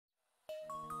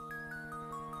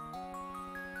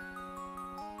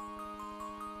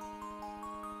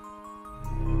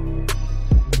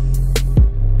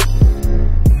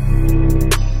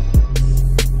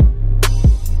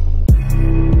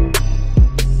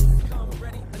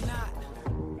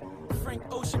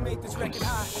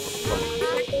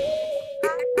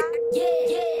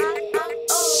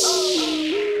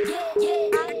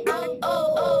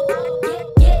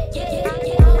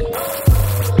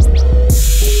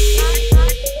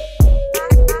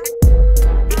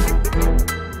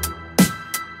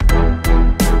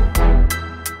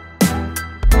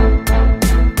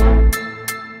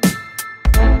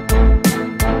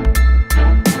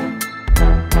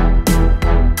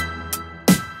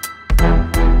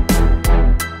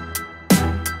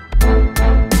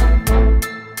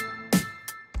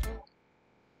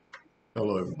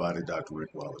Hey, Dr. Rick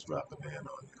Wallace dropping in on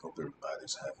you. Hope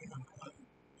everybody's having I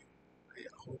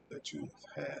hope that you've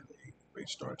had a great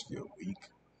start to your week.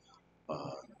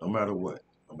 No matter what,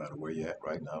 no matter where you're at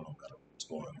right now, no matter what's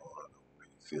going on, where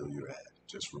you feel you're at,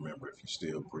 just remember if you're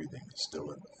still breathing, you're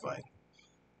still in the fight.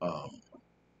 Um,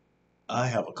 I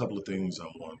have a couple of things I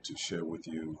want to share with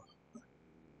you,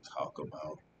 talk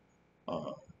about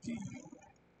the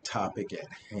topic at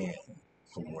hand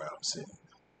from where I'm sitting.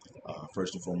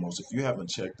 First and foremost, if you haven't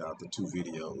checked out the two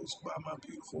videos by my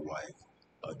beautiful wife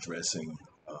addressing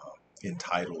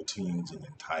entitled teens and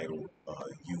entitled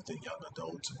youth and young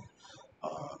adults, and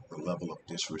the level of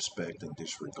disrespect and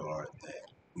disregard that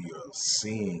we are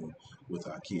seeing with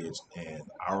our kids and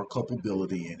our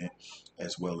culpability in it,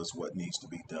 as well as what needs to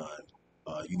be done,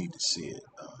 you need to see it.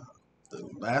 The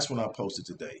last one I posted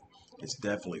today is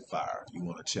definitely fire. You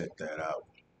want to check that out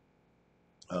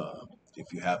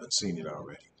if you haven't seen it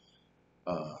already.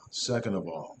 Second of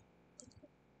all,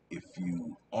 if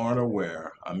you aren't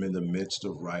aware, I'm in the midst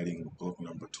of writing book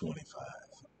number 25.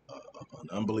 An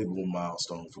unbelievable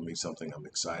milestone for me, something I'm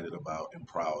excited about and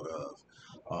proud of.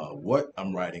 What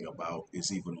I'm writing about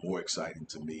is even more exciting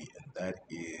to me, and that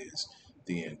is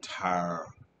the entire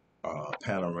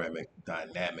panoramic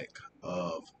dynamic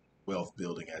of wealth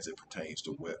building as it pertains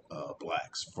to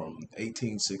blacks from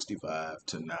 1865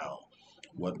 to now.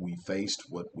 What we faced,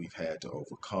 what we've had to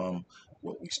overcome,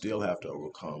 what we still have to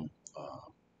overcome,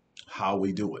 how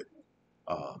we do it.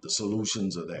 The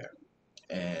solutions are there,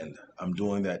 and I'm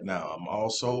doing that now. I'm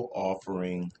also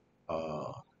offering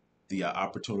uh, the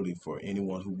opportunity for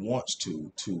anyone who wants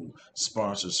to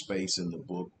sponsor space in the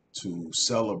book to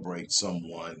celebrate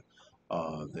someone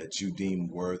that you deem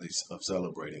worthy of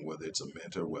celebrating, whether it's a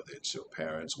mentor, whether it's your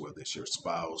parents, whether it's your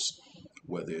spouse,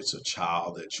 whether it's a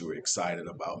child that you're excited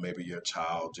about. Maybe your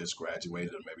child just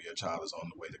graduated, or maybe your child is on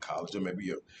the way to college, or maybe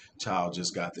your child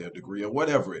just got their degree, or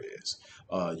whatever it is.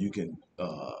 You can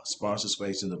sponsor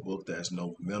space in the book. There's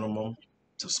no minimum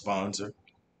to sponsor.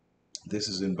 This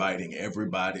is inviting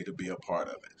everybody to be a part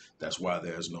of it. That's why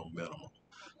there's no minimum.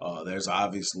 There's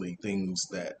obviously things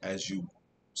that as you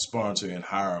sponsor in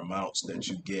higher amounts that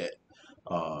you get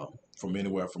uh, from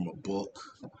anywhere from a book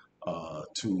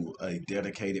to a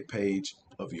dedicated page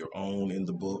of your own in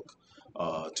the book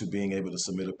to being able to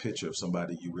submit a picture of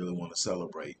somebody you really want to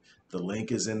celebrate. The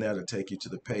link is in there to take you to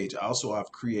the page. Also,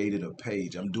 I've created a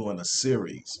page. I'm doing a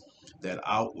series that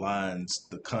outlines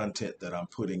the content that I'm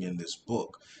putting in this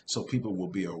book, so people will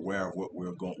be aware of what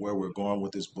we're going, where we're going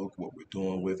with this book, what we're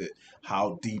doing with it,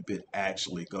 how deep it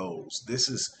actually goes. This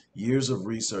is years of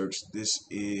research. This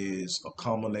is a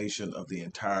culmination of the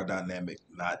entire dynamic,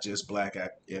 not just black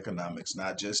economics,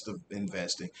 not just of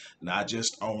investing, not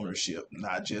just ownership,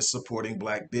 not just supporting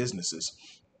black businesses,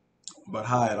 but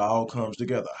how it all comes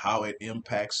together, how it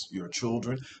impacts your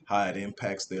children, how it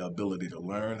impacts their ability to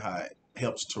learn, how it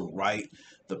helps to write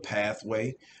the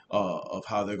pathway of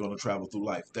how they're going to travel through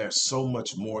life. There's so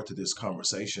much more to this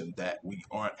conversation that we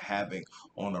aren't having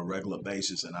on a regular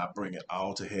basis, and I bring it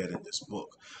all to head in this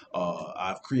book.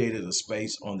 I've created a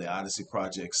space on the Odyssey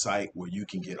Project site where you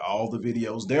can get all the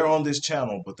videos. They're on this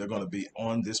channel, but they're going to be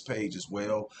on this page as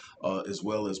well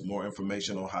as more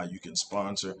information on how you can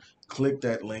sponsor. Click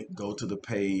that link, go to the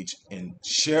page, and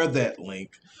share that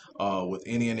link with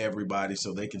any and everybody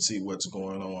so they can see what's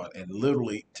going on and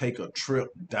literally take a trip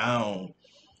down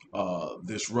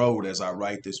this road as I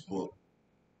write this book.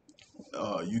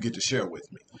 You get to share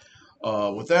with me.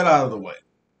 With that out of the way,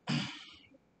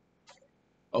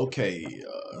 okay,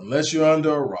 unless you're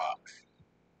under a rock,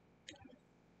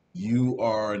 you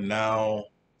are now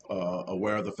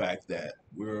aware of the fact that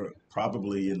we're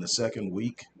probably in the second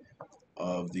week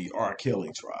of the R.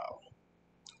 Kelly trial.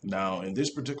 Now, in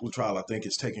this particular trial, I think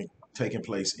it's taking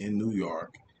place in New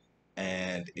York,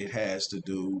 and it has to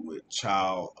do with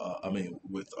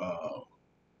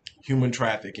human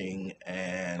trafficking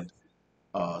and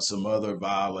some other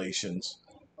violations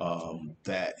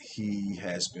that he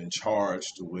has been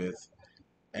charged with,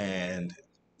 and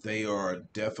they are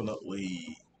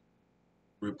definitely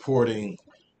reporting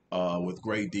with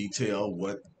great detail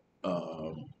what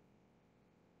um,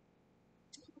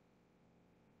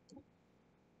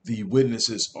 the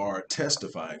witnesses are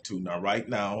testifying to. Now, right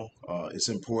now, it's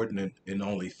important and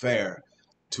only fair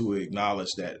to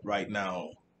acknowledge that right now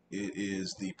it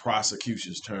is the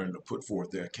prosecution's turn to put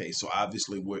forth their case. So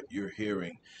obviously what you're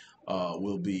hearing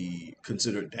will be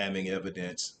considered damning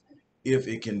evidence if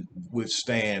it can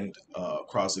withstand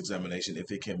cross-examination,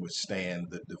 if it can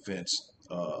withstand the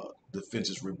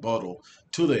defense's rebuttal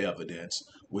to the evidence,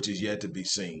 which is yet to be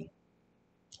seen.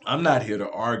 I'm not here to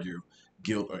argue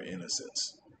guilt or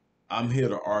innocence. I'm here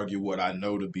to argue what I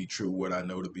know to be true, what I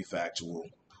know to be factual,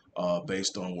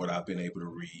 based on what I've been able to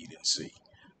read and see.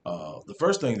 The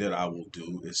first thing that I will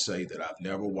do is say that I've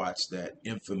never watched that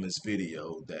infamous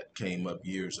video that came up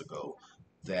years ago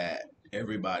that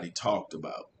everybody talked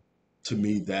about. To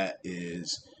me, that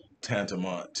is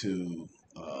tantamount to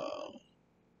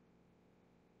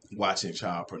watching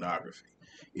child pornography.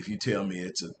 If you tell me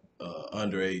it's a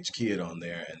underage kid on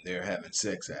there and they're having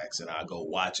sex acts and I go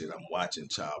watch it, I'm watching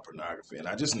child pornography. And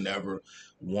I just never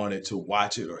wanted to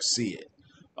watch it or see it.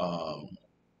 Um,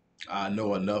 I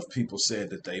know enough people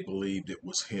said that they believed it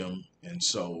was him. And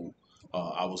so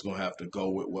I was going to have to go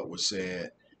with what was said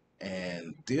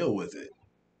and deal with it.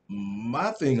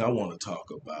 My thing I want to talk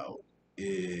about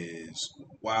is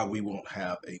why we won't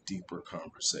have a deeper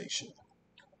conversation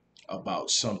about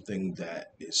something that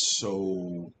is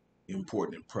so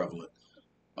important and prevalent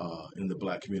in the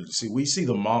black community. See, we see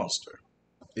the monster.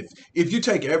 If you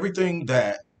take everything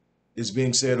that is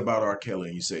being said about R. Kelly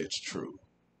and you say it's true,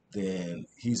 then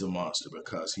he's a monster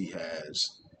because he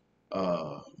has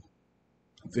uh,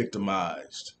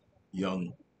 victimized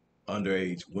young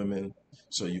underage women,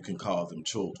 so you can call them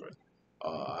children.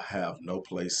 I have no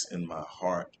place in my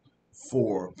heart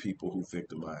for people who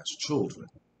victimize children.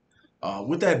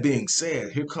 With that being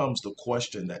said, here comes the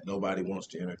question that nobody wants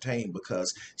to entertain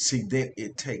because, see, then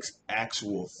it takes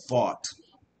actual thought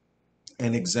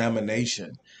and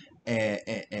examination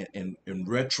and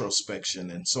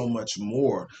retrospection and so much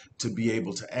more to be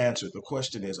able to answer. The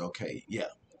question is, okay, yeah,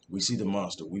 we see the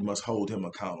monster. We must hold him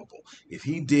accountable. If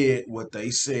he did what they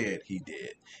said he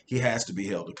did, he has to be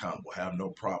held accountable. I have no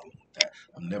problem with that.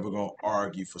 I'm never going to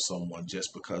argue for someone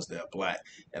just because they're black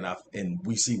and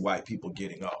we see white people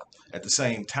getting off. At the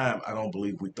same time, I don't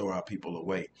believe we throw our people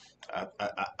away.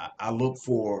 I look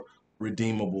for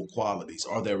redeemable qualities.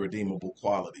 Are there redeemable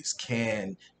qualities?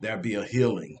 Can there be a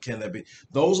healing? Can there be?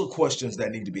 Those are questions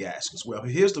that need to be asked as well.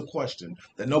 Here's the question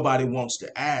that nobody wants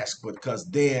to ask, because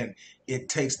then it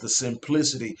takes the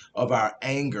simplicity of our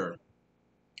anger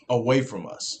away from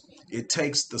us. It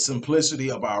takes the simplicity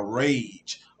of our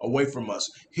rage away from us.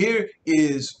 Here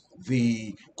is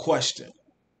the question.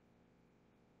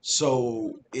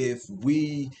 So if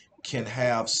we can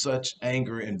have such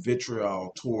anger and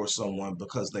vitriol towards someone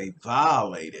because they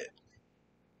violated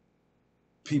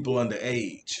people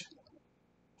underage,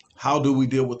 how do we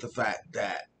deal with the fact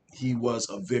that he was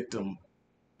a victim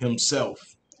himself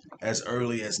as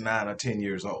early as 9 or 10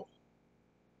 years old?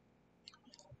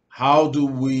 How do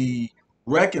we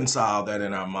reconcile that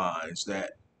in our minds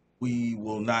that we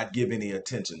will not give any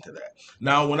attention to that?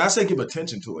 Now, when I say give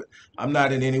attention to it, I'm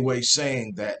not in any way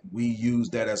saying that we use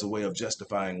that as a way of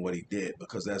justifying what he did,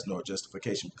 because that's no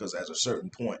justification. Because at a certain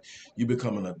point, you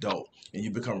become an adult and you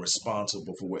become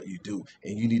responsible for what you do.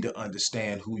 And you need to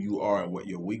understand who you are and what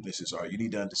your weaknesses are. You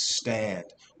need to understand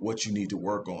what you need to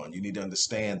work on. You need to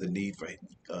understand the need for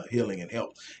healing and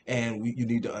help. And you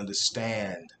need to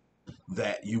understand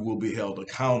that you will be held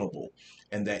accountable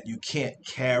and that you can't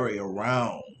carry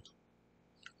around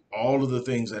all of the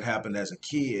things that happened as a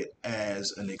kid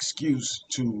as an excuse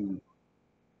to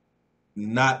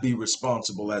not be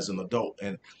responsible as an adult.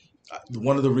 And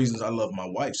one of the reasons I love my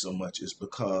wife so much is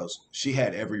because she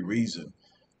had every reason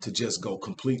to just go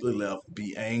completely left,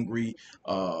 be angry,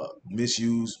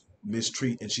 misuse,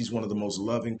 mistreat, and she's one of the most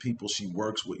loving people. She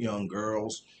works with young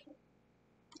girls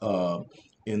uh,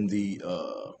 in the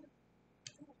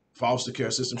foster care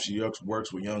system. She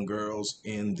works with young girls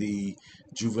in the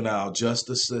juvenile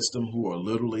justice system who are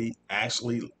literally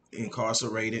actually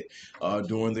incarcerated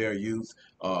during their youth,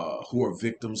 who are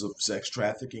victims of sex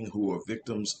trafficking, who are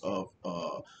victims of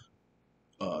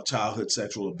childhood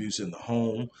sexual abuse in the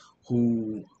home,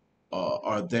 who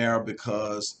are there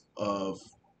because of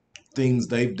things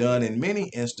they've done in many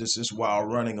instances while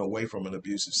running away from an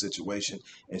abusive situation,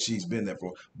 and she's been there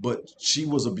for. But she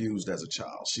was abused as a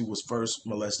child. She was first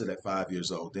molested at 5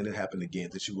 years old, then it happened again,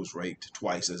 that she was raped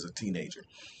twice as a teenager,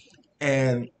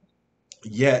 and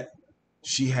yet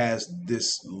she has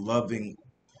this loving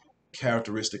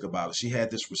characteristic about it. She had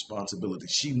this responsibility.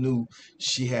 She knew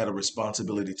she had a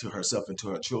responsibility to herself and to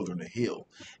her children to heal,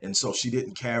 and so she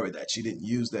didn't carry that. She didn't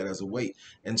use that as a weight.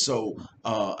 And so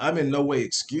I'm in no way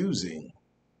excusing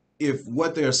if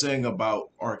what they're saying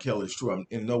about R. Kelly is true. I'm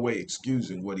in no way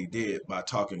excusing what he did by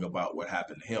talking about what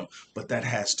happened to him, but that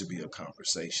has to be a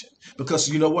conversation. Because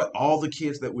you know what? All the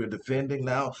kids that we're defending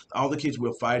now, all the kids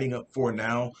we're fighting up for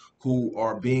now, who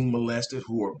are being molested,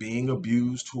 who are being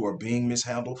abused, who are being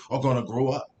mishandled, are going to grow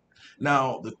up.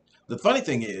 Now, the funny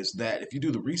thing is that if you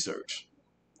do the research,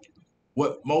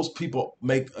 what most people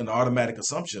make an automatic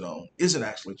assumption on isn't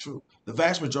actually true. The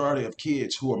vast majority of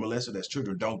kids who are molested as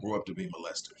children don't grow up to be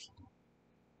molesters.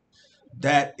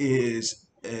 That is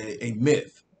a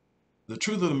myth. The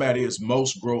truth of the matter is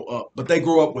most grow up, but they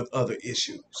grow up with other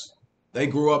issues. They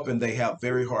grow up and they have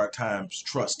very hard times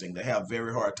trusting. They have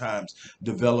very hard times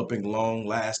developing long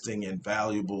lasting and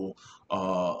valuable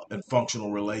and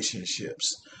functional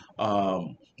relationships.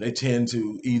 They tend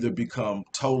to either become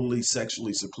totally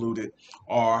sexually secluded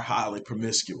or highly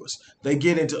promiscuous. They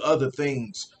get into other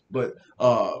things, but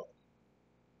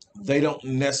they don't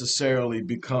necessarily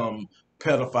become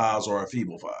pedophiles or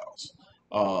ephebophiles.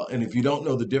 And if you don't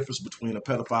know the difference between a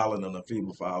pedophile and an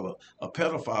ephebophile, a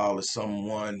pedophile is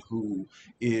someone who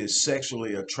is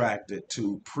sexually attracted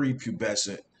to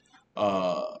prepubescent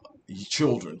uh,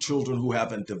 children who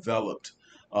haven't developed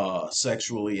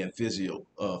sexually and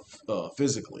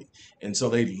physically, and so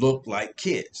they look like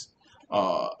kids.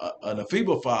 An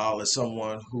ephebophile is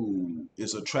someone who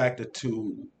is attracted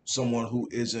to someone who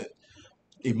isn't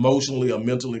emotionally or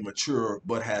mentally mature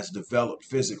but has developed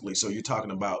physically. So you're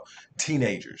talking about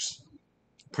teenagers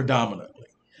predominantly.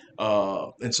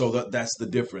 And so that's the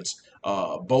difference.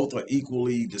 Both are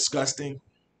equally disgusting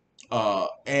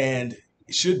and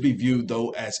should be viewed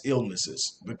though as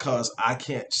illnesses because I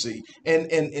can't see and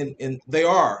they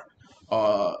are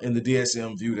in the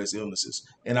DSM viewed as illnesses,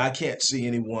 and I can't see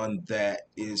anyone that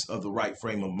is of the right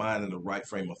frame of mind and the right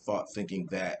frame of thought thinking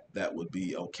that that would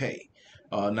be okay.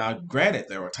 Now, granted,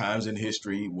 there are times in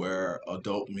history where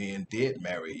adult men did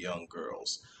marry young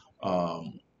girls,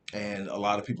 um, and a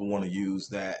lot of people want to use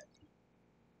that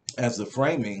as the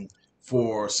framing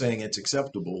for saying it's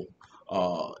acceptable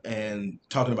and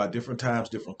talking about different times,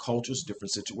 different cultures,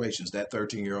 different situations. That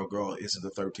 13-year-old girl isn't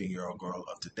the 13-year-old girl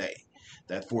of today.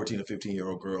 That 14 or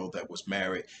 15-year-old girl that was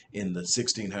married in the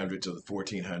 1600s or the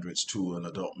 1400s to an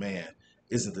adult man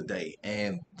isn't the day.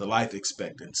 And the life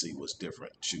expectancy was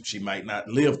different. She might not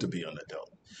live to be an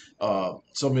adult.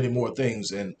 So many more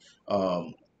things. And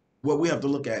what we have to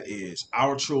look at is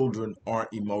our children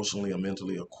aren't emotionally or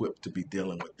mentally equipped to be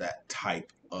dealing with that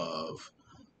type of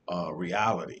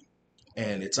reality.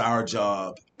 And it's our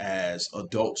job as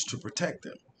adults to protect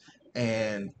them.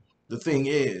 And the thing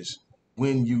is,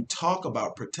 when you talk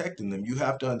about protecting them, you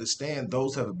have to understand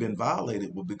those that have been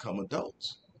violated will become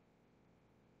adults.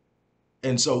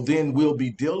 And so then we'll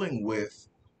be dealing with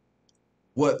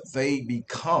what they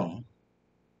become,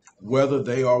 whether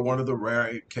they are one of the rare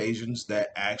occasions that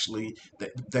actually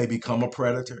they become a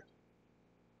predator,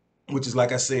 which is,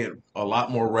 like I said, a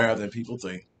lot more rare than people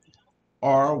think.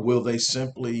 Or will they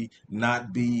simply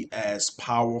not be as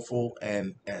powerful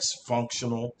and as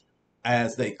functional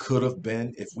as they could have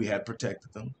been if we had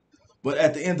protected them? But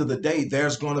at the end of the day,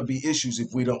 there's going to be issues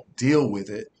if we don't deal with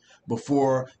it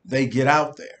before they get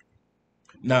out there.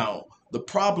 Now, the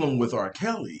problem with R.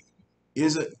 Kelly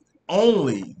isn't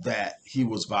only that he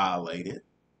was violated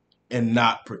and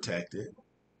not protected,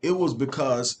 it was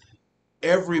because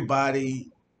everybody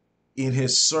in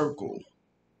his circle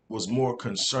was more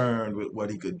concerned with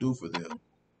what he could do for them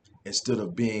instead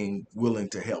of being willing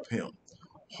to help him,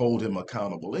 hold him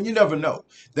accountable. And you never know.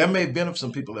 There may have been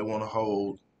some people that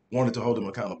wanted to hold him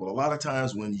accountable. A lot of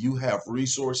times when you have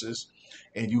resources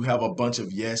and you have a bunch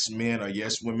of yes men or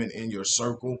yes women in your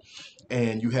circle,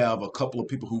 and you have a couple of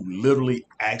people who literally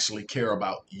actually care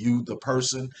about you, the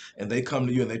person, and they come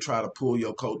to you and they try to pull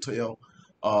your coattail,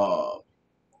 uh,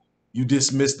 you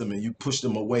dismiss them and you push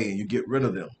them away and you get rid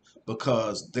of them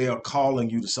because they are calling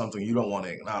you to something you don't want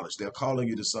to acknowledge. They're calling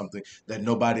you to something that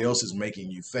nobody else is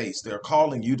making you face. They're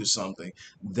calling you to something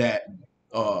that,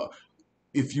 uh,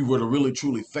 if you were to really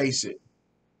truly face it,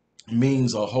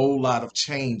 means a whole lot of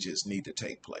changes need to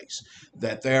take place.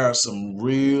 That there are some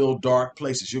real dark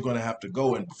places you're going to have to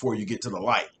go in before you get to the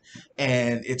light.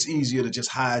 And it's easier to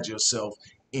just hide yourself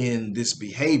in this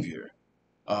behavior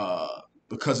uh,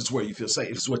 because it's where you feel safe.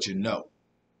 It's what you know.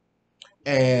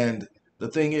 And the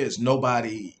thing is,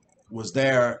 nobody was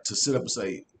there to sit up and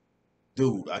say,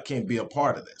 dude, I can't be a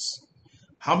part of this.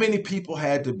 How many people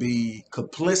had to be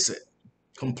complicit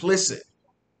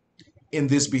in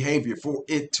this behavior for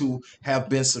it to have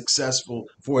been successful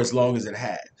for as long as it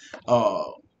had? Uh,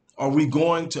 are we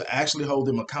going to actually hold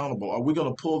them accountable? Are we going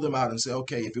to pull them out and say,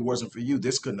 okay, if it wasn't for you,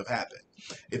 this couldn't have happened.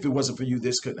 If it wasn't for you,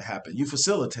 this couldn't have happened. You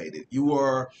facilitated. You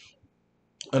were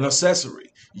an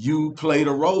accessory. You played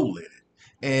a role in it.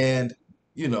 And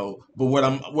but what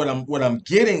I'm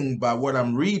getting by what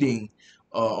I'm reading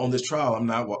on this trial, I'm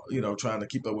not trying to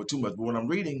keep up with too much, but what I'm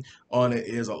reading on it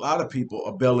is a lot of people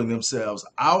are bailing themselves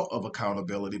out of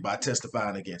accountability by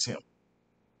testifying against him.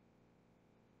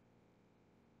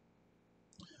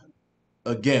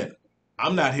 Again,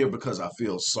 I'm not here because I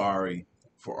feel sorry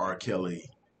for R. Kelly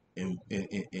in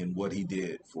what he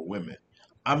did for women.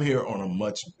 I'm here on a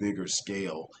much bigger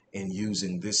scale and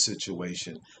using this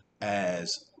situation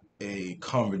as a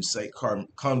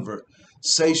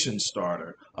conversation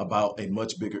starter about a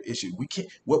much bigger issue. We can't.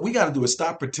 What we got to do is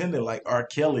stop pretending like R.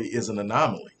 Kelly is an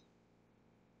anomaly.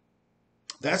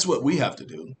 That's what we have to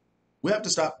do. We have to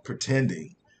stop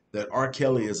pretending that R.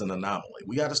 Kelly is an anomaly.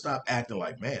 We got to stop acting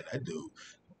like, man, that dude.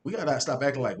 We got to stop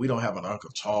acting like we don't have an Uncle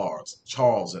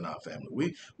Charles in our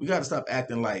family. We got to stop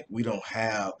acting like we don't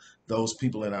have those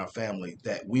people in our family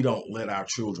that we don't let our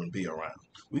children be around.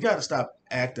 We got to stop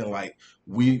acting like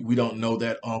we don't know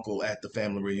that uncle at the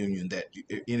family reunion that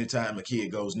anytime a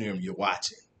kid goes near him, you're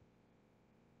watching.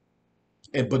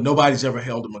 But nobody's ever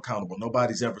held them accountable.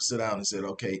 Nobody's ever sit down and said,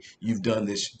 "Okay, you've done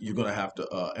this. You're going to have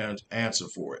to answer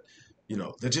for it."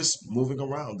 They're just moving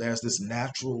around. There's this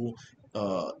natural,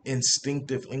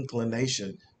 instinctive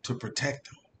inclination to protect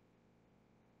them.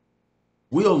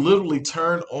 We'll literally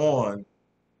turn on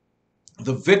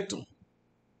the victim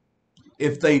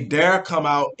if they dare come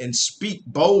out and speak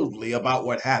boldly about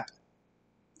what happened.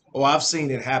 Oh, I've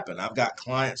seen it happen. I've got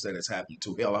clients that it's happened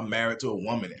to. Hell, I'm married to a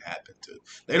woman it happened to.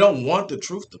 They don't want the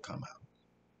truth to come out.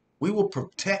 We will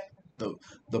protect the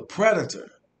predator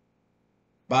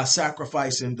by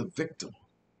sacrificing the victim.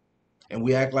 And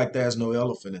we act like there's no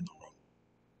elephant in the room.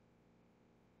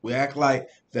 We act like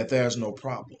that there's no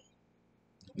problem.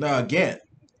 Now, again,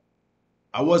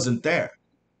 I wasn't there.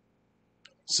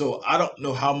 So I don't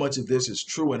know how much of this is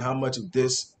true and how much of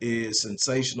this is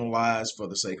sensationalized for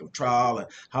the sake of trial and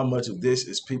how much of this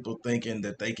is people thinking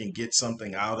that they can get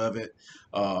something out of it,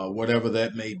 whatever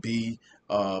that may be.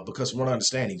 Because from what I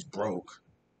understand, he's broke.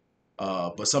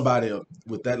 But somebody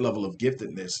with that level of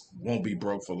giftedness won't be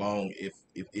broke for long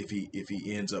if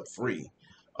he ends up free.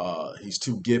 He's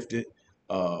too gifted.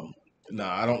 Um,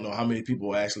 Now I don't know how many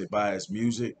people actually buy his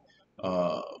music,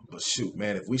 but shoot,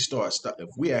 man, if we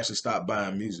actually stop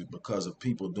buying music because of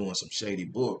people doing some shady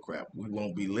bull crap, we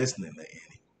won't be listening to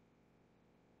any.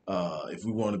 If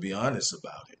we want to be honest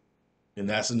about it, and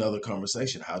that's another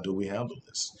conversation. How do we handle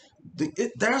this?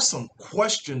 There are some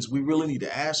questions we really need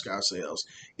to ask ourselves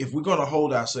if we're going to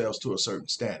hold ourselves to a certain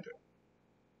standard.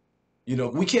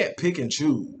 We can't pick and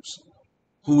choose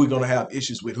who we're going to have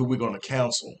issues with, who we're going to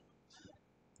counsel,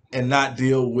 and not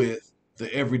deal with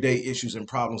the everyday issues and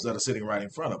problems that are sitting right in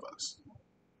front of us.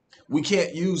 We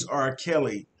can't use R.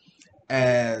 Kelly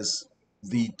as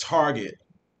the target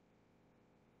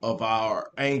of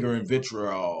our anger and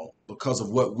vitriol because of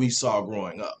what we saw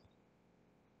growing up.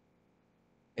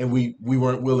 And we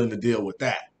weren't willing to deal with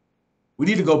that. We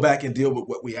need to go back and deal with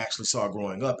what we actually saw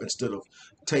growing up instead of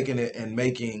taking it and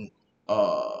making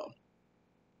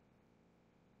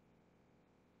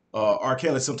R.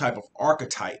 Kelly some type of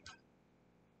archetype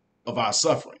of our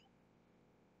suffering.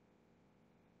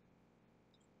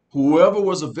 Whoever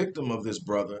was a victim of this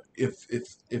brother, if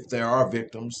there are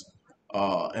victims,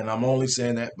 and I'm only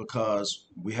saying that because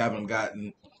we haven't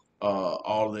gotten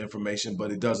all of the information,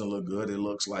 but it doesn't look good. It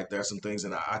looks like there's some things,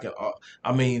 and I can,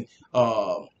 I mean,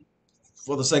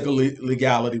 for the sake of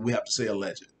legality, we have to say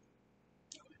alleged.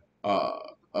 Uh,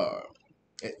 uh,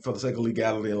 for the sake of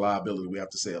legality and liability, we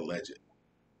have to say alleged.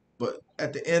 But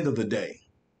at the end of the day,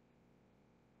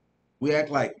 we act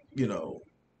like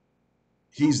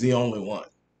he's the only one.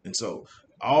 And so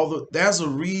there's a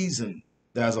reason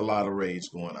there's a lot of rage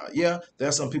going on. Yeah,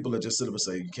 there's some people that just sit up and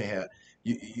say you can't have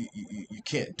you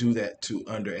can't do that to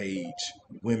underage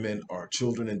women or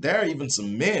children. And there are even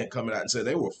some men coming out and say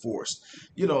they were forced.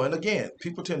 And again,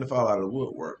 people tend to fall out of the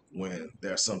woodwork when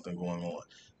there's something going on.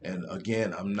 And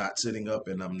again, I'm not sitting up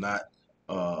and I'm not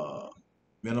uh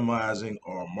minimizing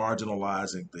or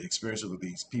marginalizing the experience of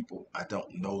these people. I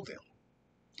don't know them.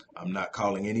 I'm not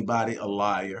calling anybody a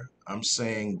liar. I'm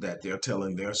saying that they're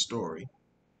telling their story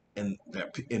and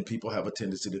people have a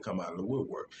tendency to come out of the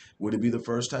woodwork. Would it be the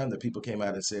first time that people came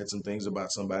out and said some things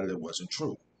about somebody that wasn't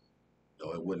true?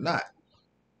 No, it would not.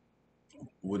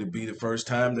 Would it be the first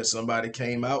time that somebody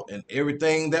came out and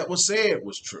everything that was said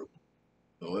was true?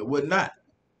 No, it would not.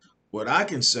 What I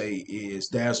can say is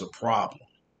there's a problem.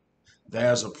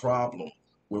 There's a problem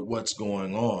with what's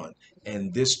going on.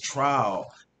 And this trial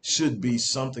should be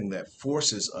something that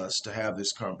forces us to have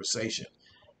this conversation.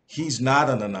 He's not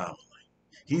an anomaly.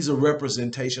 He's a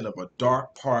representation of a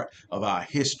dark part of our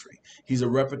history. He's a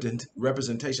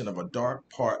representation of a dark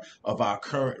part of our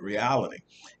current reality.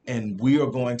 And we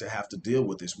are going to have to deal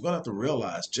with this. We're going to have to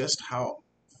realize just how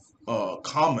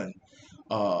common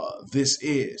this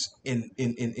is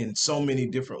in so many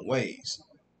different ways.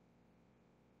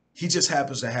 He just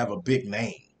happens to have a big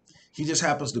name. He just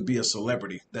happens to be a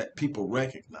celebrity that people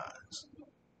recognize.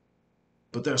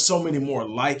 But there are so many more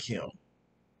like him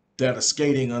that are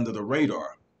skating under the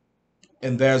radar,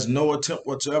 and there's no attempt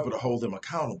whatsoever to hold them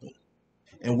accountable.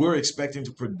 And we're expecting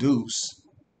to produce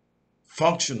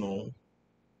functional,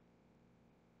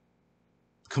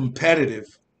 competitive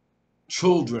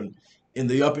children in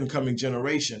the up and coming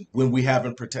generation when we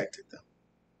haven't protected them.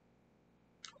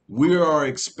 We are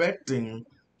expecting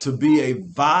to be a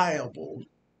viable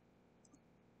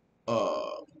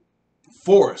uh,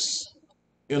 force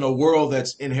in a world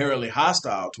that's inherently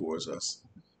hostile towards us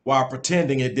while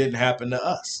pretending it didn't happen to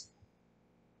us.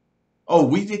 Oh,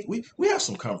 we have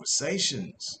some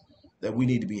conversations that we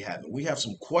need to be having. We have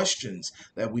some questions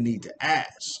that we need to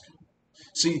ask.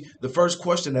 See, the first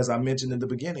question, as I mentioned in the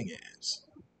beginning, is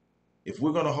if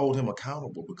we're going to hold him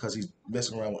accountable because he's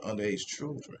messing around with underage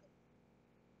children,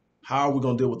 how are we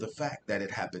going to deal with the fact that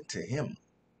it happened to him?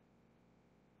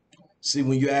 See,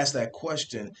 when you ask that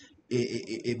question,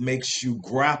 it makes you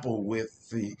grapple with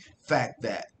the fact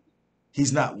that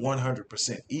he's not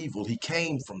 100% evil. He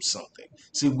came from something.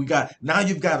 See, now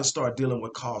you've got to start dealing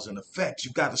with cause and effects.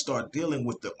 You've got to start dealing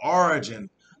with the origin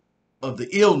of the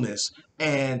illness,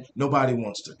 and nobody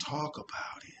wants to talk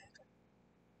about it.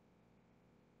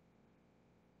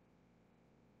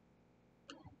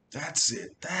 That's it.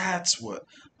 That's what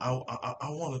I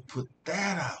want to put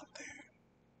that out there.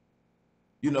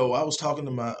 I was talking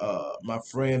to my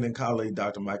friend and colleague,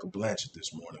 Dr. Michael Blanchard,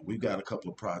 this morning. We've got a couple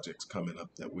of projects coming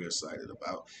up that we're excited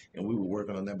about, and we were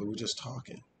working on that, but we're just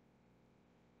talking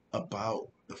about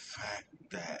the fact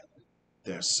that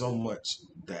there's so much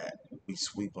that we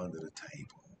sweep under the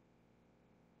table.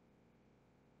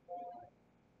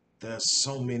 There's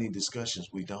so many discussions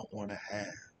we don't want to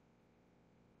have.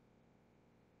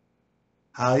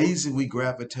 How easy we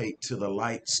gravitate to the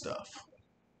light stuff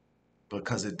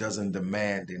because it doesn't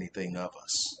demand anything of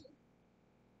us.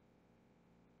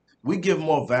 We give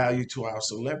more value to our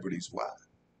celebrities. Why?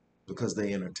 Because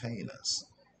they entertain us.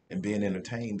 And being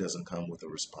entertained doesn't come with a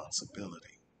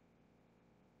responsibility.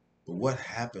 But what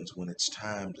happens when it's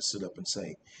time to sit up and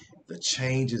say, the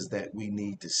changes that we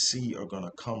need to see are going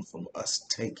to come from us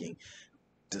taking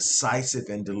decisive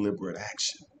and deliberate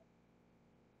action?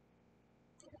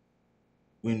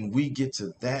 When we get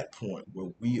to that point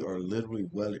where we are literally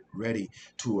ready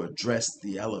to address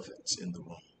the elephants in the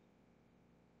room,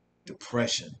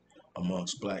 depression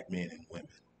amongst black men and women,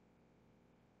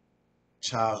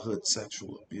 childhood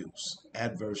sexual abuse,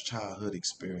 adverse childhood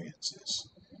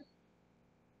experiences,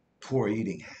 poor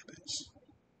eating habits,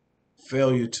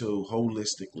 failure to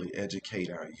holistically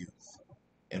educate our youth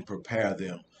and prepare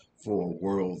them for a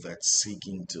world that's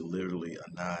seeking to literally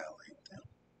annihilate them,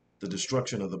 the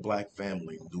destruction of the black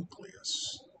family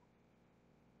nucleus,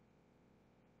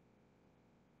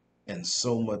 and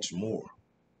so much more.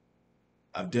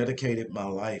 I've dedicated my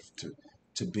life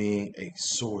to being a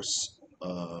source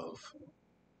of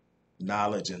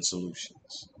knowledge and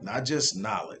solutions. Not just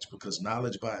knowledge, because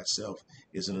knowledge by itself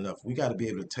isn't enough. We got to be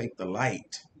able to take the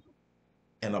light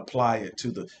and apply it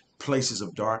to the places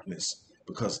of darkness,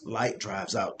 because light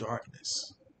drives out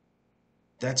darkness.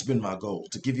 That's been my goal,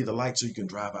 to give you the light so you can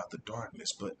drive out the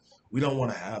darkness. But we don't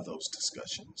want to have those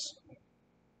discussions.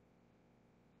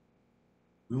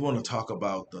 We want to talk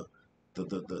about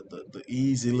the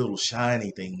easy little shiny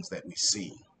things that we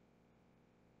see.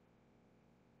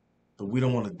 But we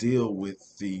don't want to deal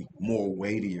with the more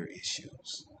weightier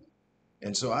issues.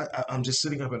 And so I'm just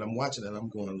sitting up and I'm watching it and I'm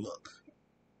going, look,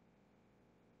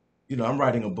 I'm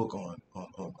writing a book on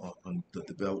the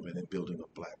development and building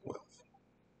of black wealth.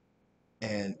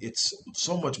 And it's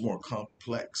so much more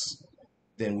complex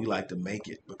than we like to make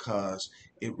it, because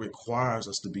it requires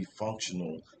us to be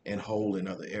functional and whole in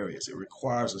other areas. It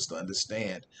requires us to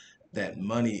understand that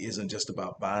money isn't just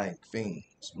about buying things.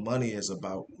 Money is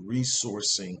about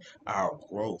resourcing our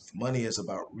growth. Money is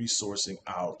about resourcing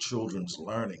our children's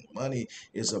learning. Money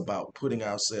is about putting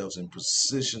ourselves in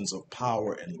positions of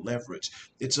power and leverage.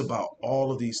 It's about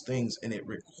all of these things, and it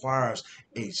requires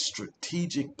a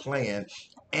strategic plan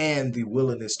and the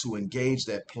willingness to engage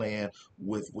that plan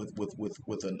with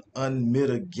an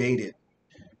unmitigated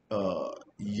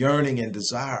yearning and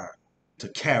desire to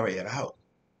carry it out.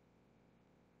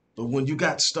 But when you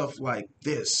got stuff like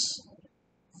this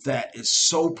that is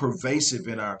so pervasive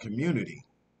in our community,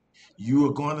 you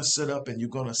are going to sit up and you're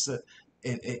going to sit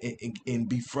and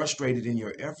be frustrated in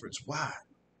your efforts. Why?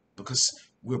 Because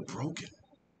we're broken.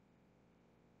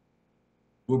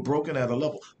 We're broken at a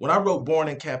level. When I wrote Born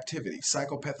in Captivity,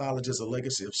 Psychopathology is a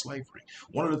Legacy of Slavery,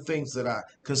 one of the things that I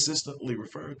consistently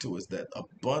refer to is that a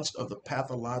bunch of the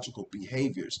pathological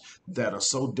behaviors that are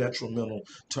so detrimental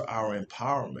to our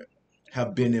empowerment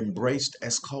have been embraced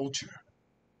as culture.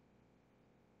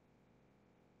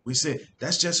 We say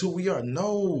that's just who we are.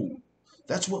 No,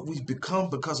 that's what we've become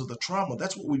because of the trauma.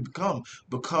 That's what we become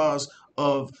because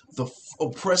of the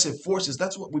oppressive forces.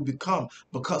 That's what we become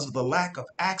because of the lack of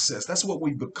access. That's what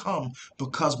we become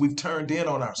because we've turned in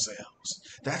on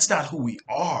ourselves. That's not who we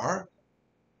are,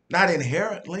 not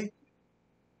inherently.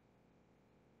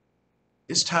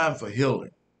 It's time for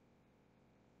healing.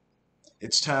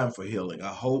 It's time for healing.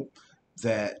 I hope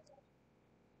that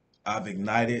I've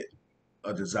ignited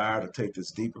a desire to take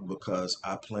this deeper because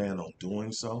I plan on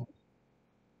doing so.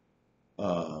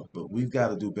 But we've got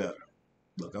to do better.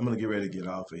 Look, I'm going to get ready to get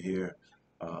off of here.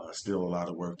 Still a lot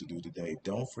of work to do today.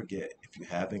 Don't forget, if you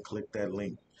haven't clicked that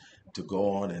link, to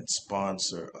go on and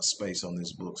sponsor a space on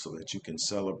this book so that you can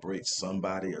celebrate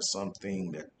somebody or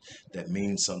something that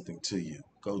means something to you.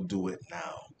 Go do it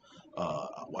now.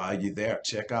 While you're there,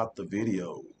 check out the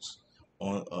videos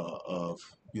on of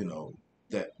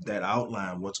that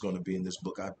outline what's going to be in this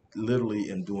book. I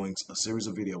literally am doing a series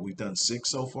of videos. We've done 6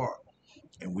 so far,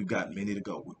 and we've got many to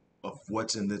go of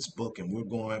what's in this book. And we're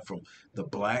going from the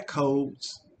black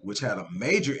codes, which had a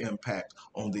major impact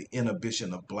on the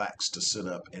inhibition of blacks to sit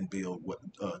up and build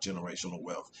generational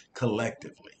wealth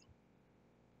collectively.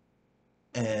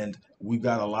 And we've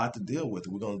got a lot to deal with.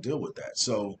 We're going to deal with that.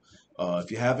 So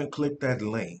if you haven't clicked that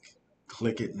link,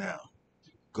 click it now.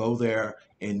 Go there,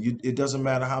 and it doesn't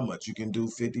matter how much. You can do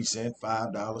 50 cents,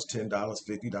 $5, $10,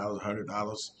 $50,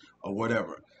 $100, or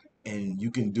whatever. And you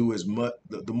can do as much.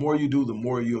 The more you do, the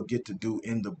more you'll get to do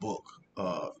in the book.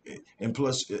 And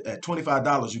plus, at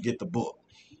 $25, you get the book,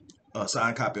 a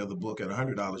signed copy of the book. At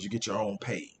 $100, you get your own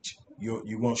page.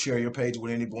 You won't share your page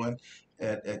with anyone.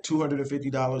 At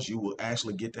 $250, you will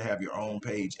actually get to have your own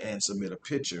page and submit a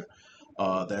picture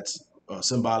that's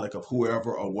symbolic of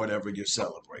whoever or whatever you're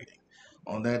celebrating.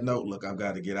 On that note, look, I've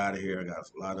got to get out of here. I got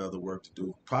a lot of other work to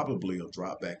do. Probably will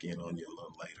drop back in on you a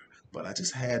little later, but I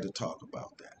just had to talk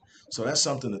about that. So that's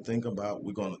something to think about.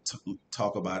 We're going to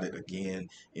talk about it again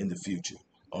in the future.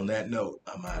 On that note,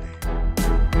 I'm out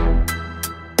of here.